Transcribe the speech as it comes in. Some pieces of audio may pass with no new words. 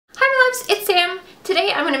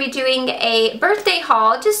I'm going to be doing a birthday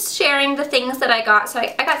haul, just sharing the things that I got. So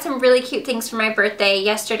I got some really cute things for my birthday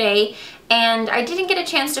yesterday, and I didn't get a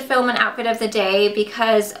chance to film an outfit of the day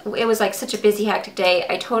because it was like such a busy, hectic day.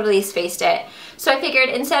 I totally spaced it. So I figured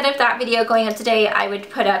instead of that video going up today, I would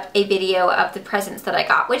put up a video of the presents that I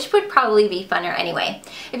got, which would probably be funner anyway.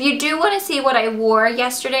 If you do want to see what I wore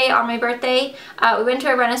yesterday on my birthday, we went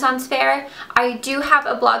to a Renaissance fair. I do have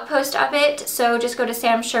a blog post of it, so just go to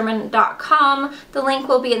samschuerman.com. The link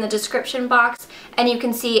will be in the description box, and you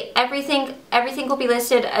can see everything. Everything will be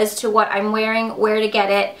listed as to what I'm wearing, where to get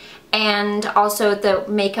it, and also the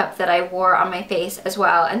makeup that I wore on my face as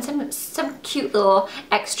well, and some cute little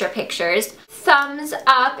extra pictures. Thumbs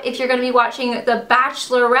up if you're going to be watching The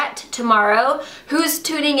Bachelorette tomorrow. Who's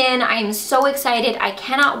tuning in? I am so excited. I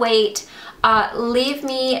cannot wait. Leave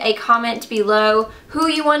me a comment below who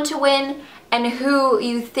you want to win and who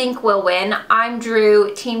you think will win. I'm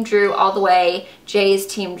Drew, Team Drew all the way. Jay's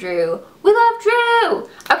Team Drew. We love Drew!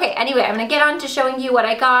 Okay, anyway, I'm going to get on to showing you what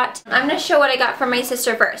I got. I'm going to show what I got from my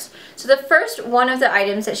sister first. So the first one of the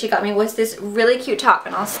items that she got me was this really cute top,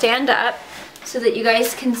 and I'll stand up so that you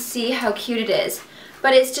guys can see how cute it is.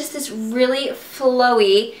 But it's just this really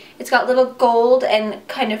flowy, it's got little gold and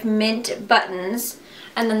kind of mint buttons,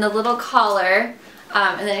 and then the little collar,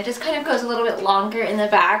 and then it just kind of goes a little bit longer in the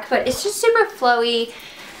back, but it's just super flowy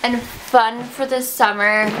and fun for the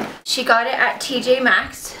summer. She got it at TJ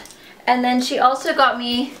Maxx, and then she also got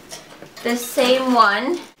me the same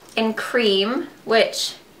one in cream,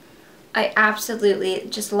 which I absolutely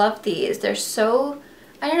just love these. They're so,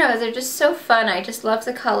 I don't know, they're just so fun. I just love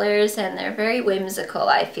the colors, and they're very whimsical,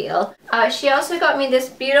 I feel. She also got me this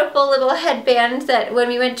beautiful little headband that when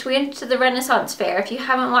we went to the Renaissance fair. If you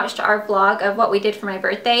haven't watched our vlog of what we did for my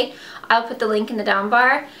birthday, I'll put the link in the down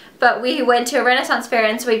bar. But we went to a Renaissance fair,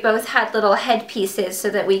 and so we both had little headpieces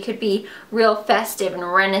so that we could be real festive and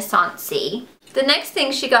Renaissance-y. The next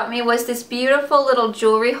thing she got me was this beautiful little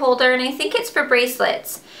jewelry holder, and I think it's for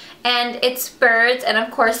bracelets. And it's birds, and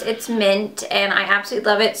of course it's mint, and I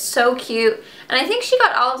absolutely love it. So cute. And I think she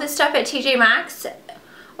got all of this stuff at TJ Maxx,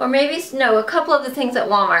 or maybe, no, a couple of the things at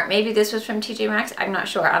Walmart. Maybe this was from TJ Maxx, I'm not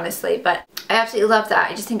sure honestly, but I absolutely love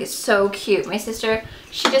that. I just think it's so cute. My sister,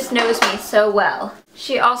 she just knows me so well.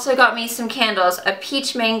 She also got me some candles, a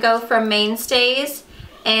peach mango from Mainstays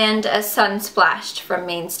and a sunsplashed from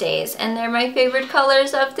Mainstays, and they're my favorite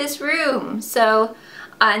colors of this room. So,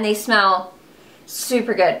 and they smell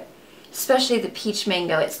super good. Especially the peach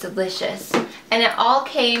mango, it's delicious. And it all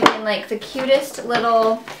came in like the cutest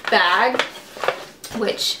little bag,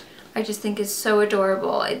 which I just think is so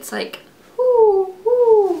adorable. It's like, whoo,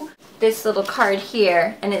 whoo. This little card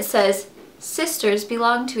here, and it says, sisters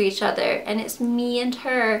belong to each other, and it's me and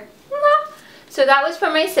her. So that was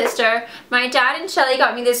from my sister. My dad and Shelly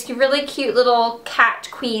got me this really cute little cat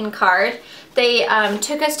queen card. They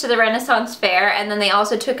took us to the Renaissance fair, and then they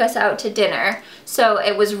also took us out to dinner. So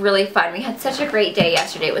it was really fun. We had such a great day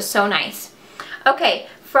yesterday. It was so nice. Okay,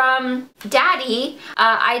 from Daddy,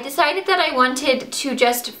 I decided that I wanted to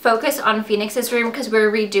just focus on Phoenix's room because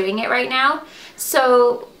we're redoing it right now.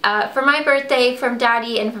 So for my birthday, from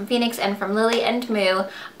Daddy and from Phoenix and from Lily and Moo,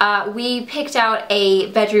 we picked out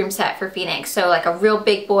a bedroom set for Phoenix. So like a real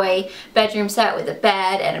big boy bedroom set with a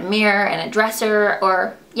bed and a mirror and a dresser,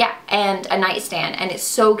 or yeah, and a nightstand, and it's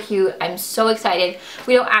so cute. I'm so excited.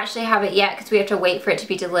 We don't actually have it yet because we have to wait for it to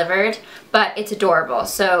be delivered, but it's adorable.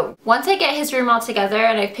 So once I get his room all together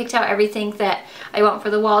and I've picked out everything that I want for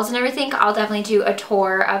the walls and everything, I'll definitely do a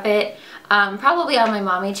tour of it. Probably on my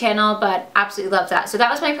mommy channel, but absolutely love that. So that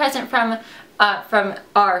was my present from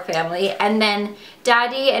our family. And then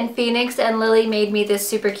Daddy and Phoenix and Lily made me this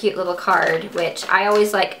super cute little card, which I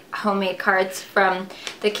always like homemade cards from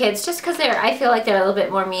the kids just because I feel like they're a little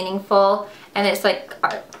bit more meaningful, and it's like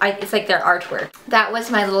it's like their artwork. That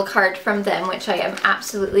was my little card from them, which I am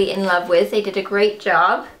absolutely in love with. They did a great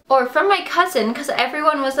job. Or from my cousin, because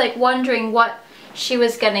everyone was like wondering what she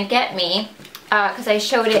was gonna get me. Because I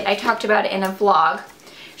showed it, I talked about it in a vlog.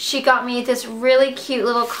 She got me this really cute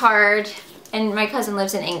little card, and my cousin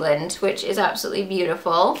lives in England, which is absolutely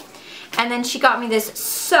beautiful. And then she got me this,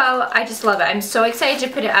 so I just love it. I'm so excited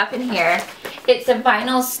to put it up in here. It's a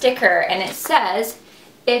vinyl sticker, and it says,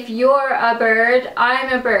 if you're a bird,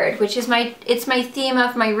 I'm a bird, which is it's my theme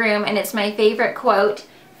of my room, and it's my favorite quote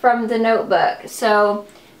from The Notebook. So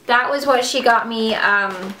that was what she got me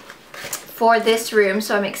for this room,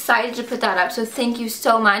 so I'm excited to put that up. So thank you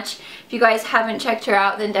so much. If you guys haven't checked her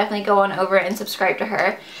out, then definitely go on over and subscribe to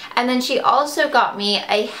her. And then she also got me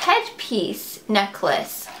a headpiece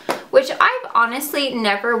necklace, which I've honestly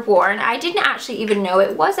never worn. I didn't actually even know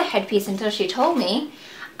it was a headpiece until she told me.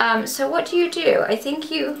 So what do? I think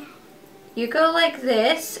you go like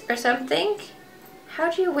this or something. How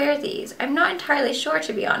do you wear these? I'm not entirely sure,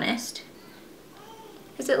 to be honest.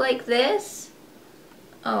 Is it like this?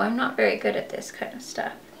 Oh, I'm not very good at this kind of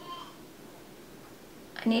stuff.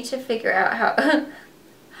 I need to figure out how...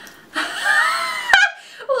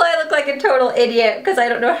 Well, I look like a total idiot because I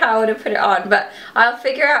don't know how to put it on, but I'll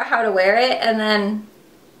figure out how to wear it and then...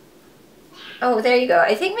 Oh, there you go.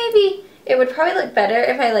 I think maybe it would probably look better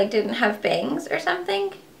if I like didn't have bangs or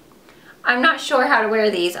something. I'm not sure how to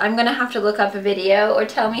wear these. I'm gonna have to look up a video or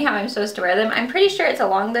tell me how I'm supposed to wear them. I'm pretty sure it's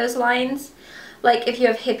along those lines. Like if you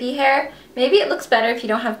have hippie hair, maybe it looks better if you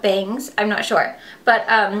don't have bangs. I'm not sure. But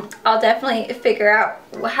I'll definitely figure out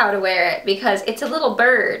how to wear it because it's a little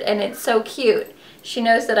bird and it's so cute. She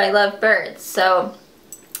knows that I love birds, so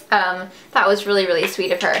that was really, really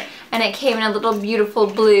sweet of her. And it came in a little beautiful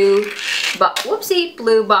blue,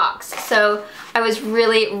 blue box. So I was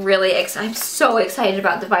really, really excited. I'm so excited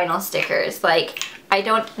about the vinyl stickers. Like, I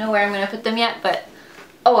don't know where I'm gonna put them yet, but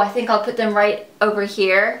oh, I think I'll put them right over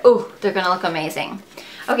here. Oh, they're gonna look amazing.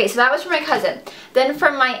 Okay, so that was from my cousin. Then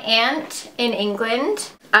from my aunt in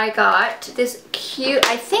England, I got this cute,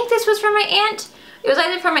 I think this was from my aunt. It was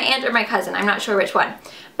either from my aunt or my cousin, I'm not sure which one.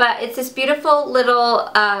 But it's this beautiful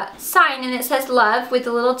little sign and it says love with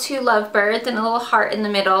the little 2 lovebirds and a little heart in the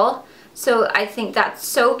middle. So I think that's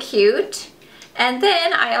so cute. And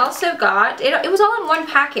then I also got, it was all in one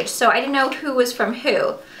package, so I didn't know who was from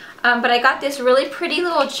who. But I got this really pretty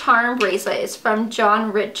little charm bracelet. It's from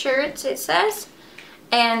John Richards, it says.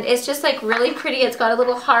 And it's just like really pretty. It's got a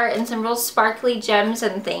little heart and some real sparkly gems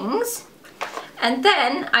and things. And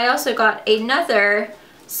then I also got another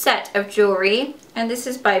set of jewelry. And this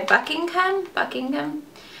is by Buckingham.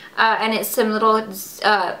 And it's some little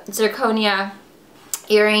zirconia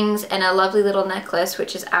earrings and a lovely little necklace,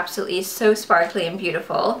 which is absolutely so sparkly and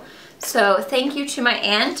beautiful. So thank you to my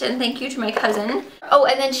aunt and thank you to my cousin. Oh,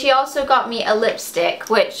 and then she also got me a lipstick,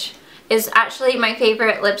 which is actually my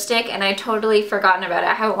favorite lipstick and I totally forgotten about it.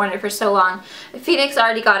 I haven't worn it for so long. Phoenix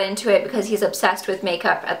already got into it because he's obsessed with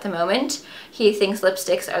makeup at the moment. He thinks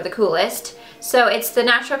lipsticks are the coolest. So it's the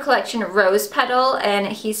Natural Collection Rose Petal and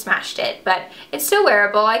he smashed it, but it's still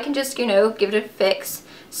wearable. I can just, you know, give it a fix.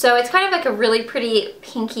 So it's kind of like a really pretty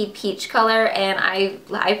pinky peach color and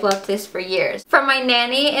I've loved this for years. From my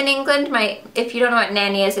nanny in England, if you don't know what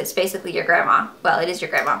nanny is, it's basically your grandma. Well, it is your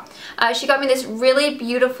grandma. She got me this really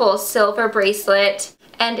beautiful silver bracelet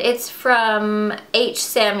and it's from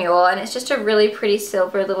H.Samuel and it's just a really pretty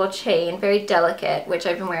silver little chain, very delicate, which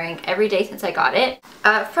I've been wearing every day since I got it.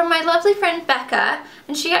 From my lovely friend Becca,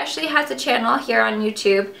 and she actually has a channel here on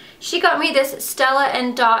YouTube, she got me this Stella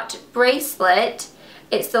and Dot bracelet.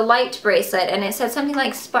 It's the light bracelet and it said something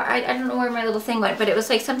like, I don't know where my little thing went, but it was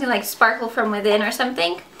like something like sparkle from within or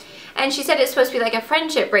something. And she said it's supposed to be like a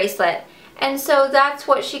friendship bracelet. And so that's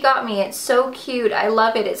what she got me. It's so cute. I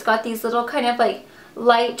love it. It's got these little kind of like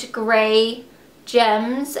light gray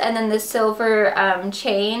gems and then the silver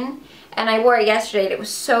chain. And I wore it yesterday and it was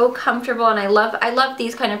so comfortable and I love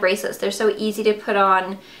these kind of bracelets. They're so easy to put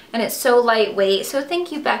on and it's so lightweight. So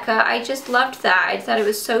thank you, Becca. I just loved that. I thought it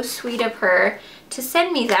was so sweet of her to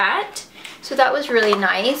send me that. So that was really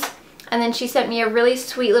nice. And then she sent me a really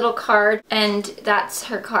sweet little card and that's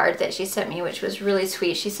her card that she sent me, which was really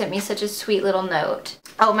sweet. She sent me such a sweet little note.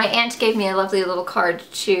 Oh, my aunt gave me a lovely little card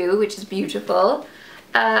too, which is beautiful.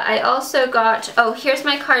 I also got, oh, here's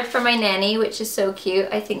my card from my nanny, which is so cute.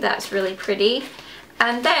 I think that's really pretty.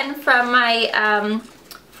 And then from my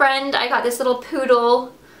friend, I got this little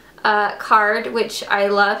poodle card, which I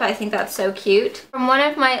love. I think that's so cute. From one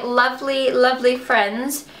of my lovely, lovely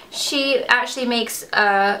friends, she actually makes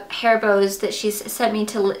hair bows that she's sent me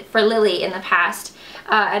for Lily in the past.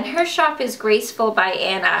 And her shop is Graceful by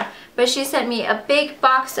Anna, but she sent me a big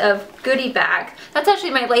box of goodie bag. That's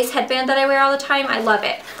actually my lace headband that I wear all the time. I love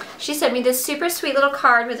it. She sent me this super sweet little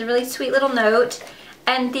card with a really sweet little note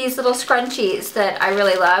and these little scrunchies that I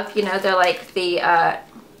really love. You know, they're like the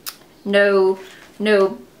no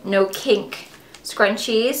kink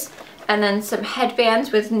scrunchies, and then some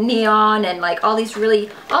headbands with neon and like all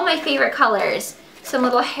my favorite colors. Some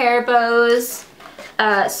little hair bows,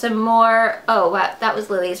 some more, oh wow, that was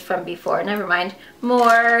Lily's from before, never mind.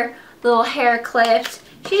 More little hair clips.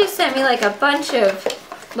 She just sent me like a bunch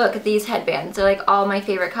of, look at these headbands. They're like all my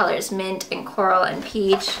favorite colors, mint and coral and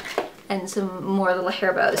peach, and some more little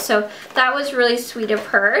hair bows. So that was really sweet of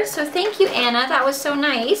her. So thank you, Anna, that was so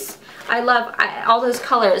nice. All those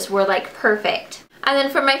colors were like perfect. And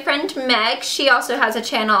then from my friend Meg, she also has a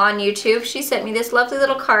channel on YouTube. She sent me this lovely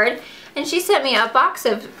little card and she sent me a box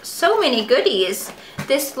of so many goodies.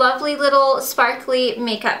 this lovely little sparkly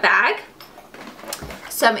makeup bag,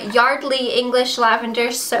 some Yardley English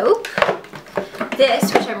Lavender Soap,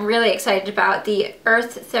 this, which I'm really excited about, the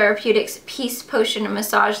Earth Therapeutics Peace Potion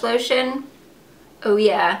Massage Lotion. Oh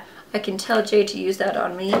yeah, I can tell Jay to use that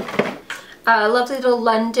on me. A lovely little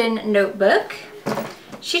London notebook.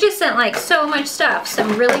 She just sent like so much stuff.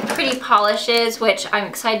 Some really pretty polishes, which I'm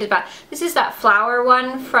excited about. This is that flower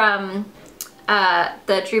one from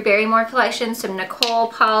the Drew Barrymore collection, some Nicole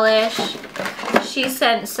polish. She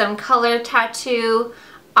sent some Color Tattoo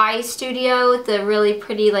Eye Studio, the really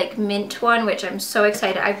pretty like mint one, which I'm so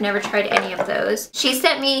excited. I've never tried any of those. She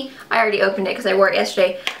sent me, I already opened it because I wore it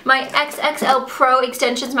yesterday, my XXL Pro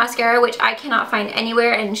Extensions mascara, which I cannot find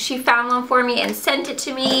anywhere, and she found one for me and sent it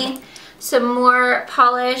to me. Some more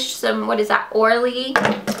polish, some, what is that, Orly,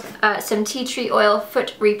 some tea tree oil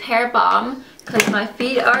foot repair balm because my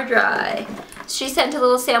feet are dry. She sent a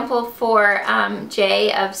little sample for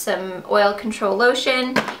Jay of some oil control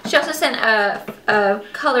lotion. She also sent a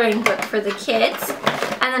coloring book for the kids,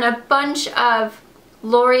 and then a bunch of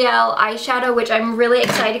L'Oreal eyeshadow, which I'm really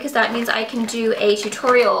excited because that means I can do a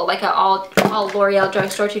tutorial, like a all L'Oreal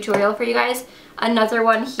drugstore tutorial for you guys. Another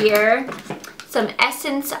one here, some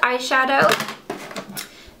Essence eyeshadow,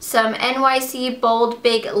 some NYC Bold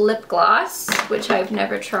Big Lip Gloss, which I've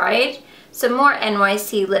never tried, some more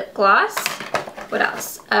NYC lip gloss. What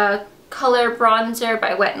else? A color bronzer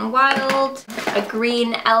by Wet n Wild, a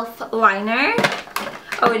green e.l.f. liner.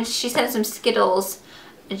 Oh, and she sent some Skittles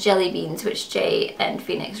jelly beans, which Jay and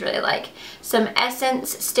Phoenix really like. Some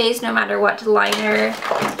Essence Stays No Matter What liner.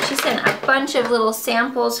 She sent a bunch of little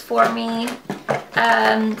samples for me.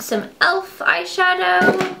 Some e.l.f.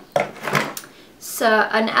 eyeshadow. So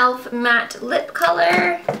an e.l.f. matte lip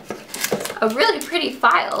color. A really pretty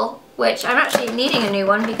file, which I'm actually needing a new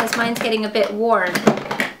one because mine's getting a bit worn.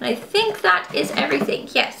 And I think that is everything.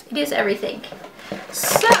 Yes, it is everything.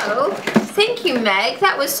 So, thank you, Meg.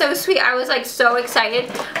 That was so sweet. I was like so excited.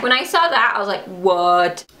 When I saw that, I was like,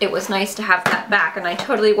 what? It was nice to have that back, and I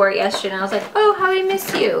totally wore it yesterday, and I was like, oh, how I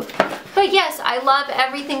miss you. But yes, I love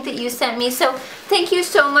everything that you sent me. So thank you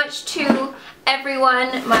so much to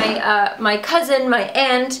everyone, my cousin, my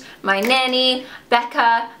aunt, my nanny,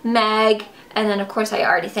 Becca, Meg, and then of course I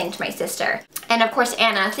already thanked my sister. And of course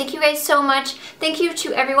Anna. Thank you guys so much. Thank you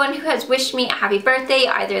to everyone who has wished me a happy birthday,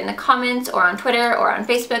 either in the comments or on Twitter or on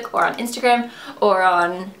Facebook or on Instagram or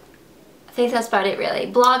on, I think that's about it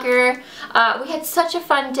really, Blogger. We had such a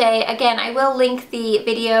fun day. Again, I will link the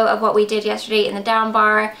video of what we did yesterday in the down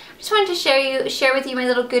bar. Just wanted to share with you my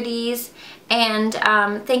little goodies. And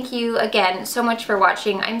thank you again so much for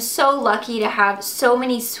watching. I'm so lucky to have so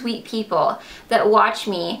many sweet people that watch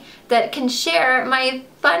me that can share my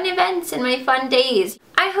fun events and my fun days.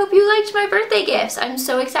 I hope you liked my birthday gifts. I'm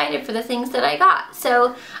so excited for the things that I got.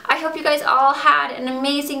 So I hope you guys all had an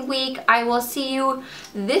amazing week. I will see you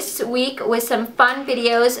this week with some fun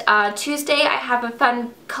videos. Tuesday I have a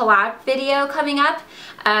fun collab video coming up.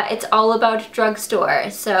 It's all about drugstore.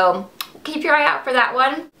 So keep your eye out for that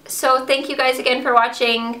one. So thank you guys again for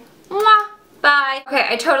watching. Mwah! Bye. Okay,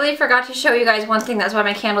 I totally forgot to show you guys one thing. That's why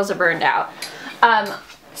my candles are burned out.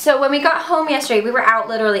 So when we got home yesterday, we were out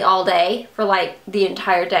literally all day for like the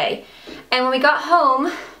entire day. And when we got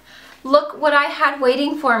home, look what I had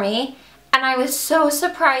waiting for me. And I was so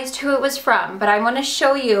surprised who it was from. But I want to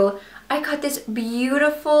show you, I got this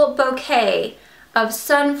beautiful bouquet of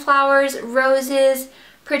sunflowers, roses,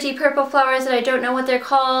 pretty purple flowers that I don't know what they're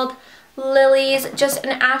called, lilies, just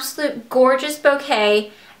an absolute gorgeous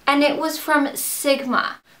bouquet, and it was from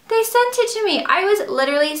Sigma. They sent it to me. I was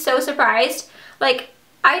literally so surprised. Like,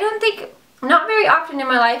 I don't think, not very often in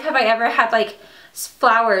my life have I ever had like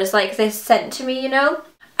flowers like this sent to me, you know?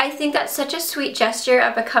 I think that's such a sweet gesture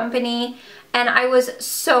of a company, and I was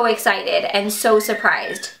so excited and so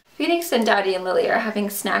surprised. Phoenix and Daddy and Lily are having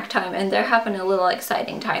snack time, and they're having a little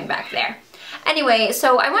exciting time back there. Anyway,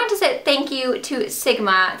 so I wanted to say thank you to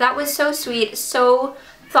Sigma. That was so sweet, so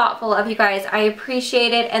thoughtful of you guys. I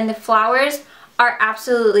appreciate it, and the flowers are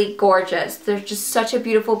absolutely gorgeous. They're just such a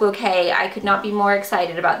beautiful bouquet. I could not be more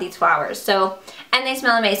excited about these flowers. So, and they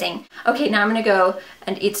smell amazing. Okay, now I'm gonna go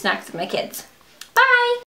and eat snacks with my kids. Bye!